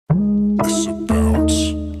Hey,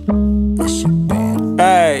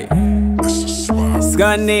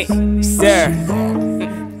 Conny Sir.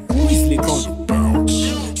 Who is Laycon?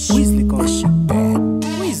 Who is Laycon?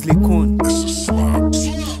 Who is Laycon?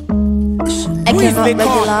 Who is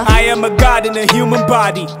Laycon? I am a god in a human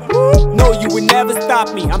body. No, you will never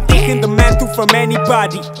stop me. I'm taking the mantle from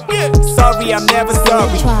anybody. Sorry, I'm never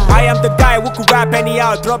sorry. I am the guy who could rap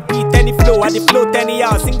anyhow, drop beat any flow, I dey float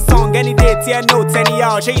anyhow, sing song any day, tear notes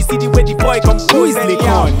anyhow. Shey you see the way the boy compose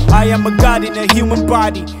anyhow. I am a god in a human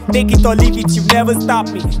body. Take it or leave it, you never stop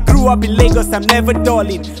me. Grew up in Lagos, I'm never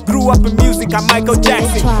dulling. Grew up in music, I'm Michael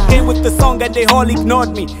Jackson. Came with the song and they all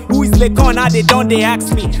ignored me. Who is Laycon? How they done, they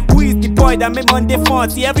ask me. Who is the boy that made Monday fun?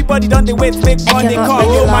 See everybody done they wait, make Monday call.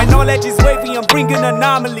 Yo, my knowledge is wavy, I'm bringing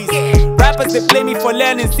anomalies. Rappers, they play me for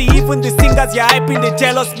learning. See, even the singers you're hyping, they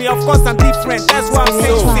jealous me. Of course, I'm different, that's why I'm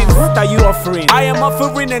saying. What are you offering? I am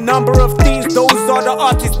offering a number of things. Those are the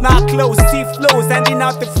artists not close. See flows, handing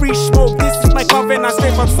out the free smoke. This is my covenant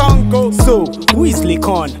straight from song go. So, who is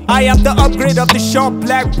Laycon? I am the upgrade of the short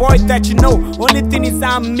black boy that you know. Only thing is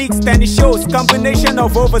I'm mixed and it shows. Combination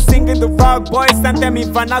of over singing the rock boys and them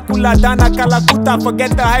in vernacular, Dana Kalakuta.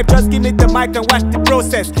 Forget the hype, just give me the mic and watch the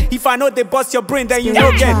process. If I know they bust your brain, then you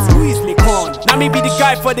know get. Who is Laycon? Now me be the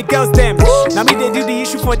guy for the girls them. Now me they do the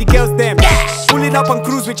issue for the girls them. Pulling up on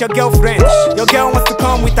cruise with your girlfriend. Your girl wants to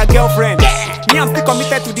come with her girlfriend. Me, I'm still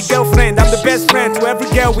committed to the girlfriend. I'm the best friend to every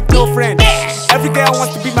girl with no friend. Every girl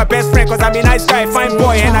wants to be my best friend, cause I'm a nice guy, fine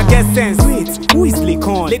boy, and I get sense. Wait, who is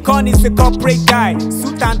Laycon? Laycon is a corporate guy,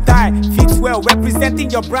 suit and tie, fits well, representing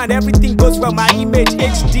your brand, everything goes well. My image,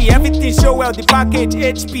 HD, everything show well. The package,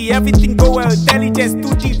 HP, everything go well. Intelligence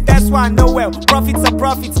too deep, that's why I know well. Profits are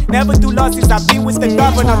profits, never do losses. I've been with the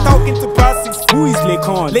governor, talking to bosses. Who is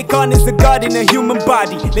Laycon? Laycon is a god in a human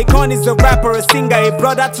body. Laycon is a rapper, a singer, a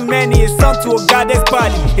brother to many, a son to a goddess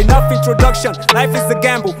body. Enough introduction, life is a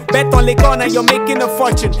gamble. Bet on Laycon and you're making a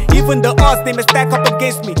fortune. Even the odds, they may stack up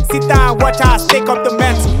against me. Sit down and watch how I stake up the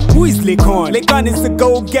mantle. Who is Laycon? Laycon is a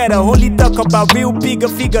go-getter. Only talk about real bigger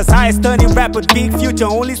figures. Highest turning rapper, big future.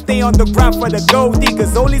 Only stay on the ground for the gold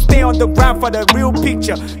diggers. Only stay on the ground for the real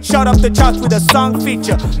picture. Shut up the charts with a song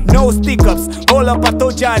feature. No stick-ups. Hold up, I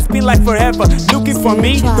told ya it's been like forever. Looking for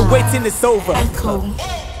me, the waiting is over.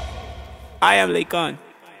 I am Laycon.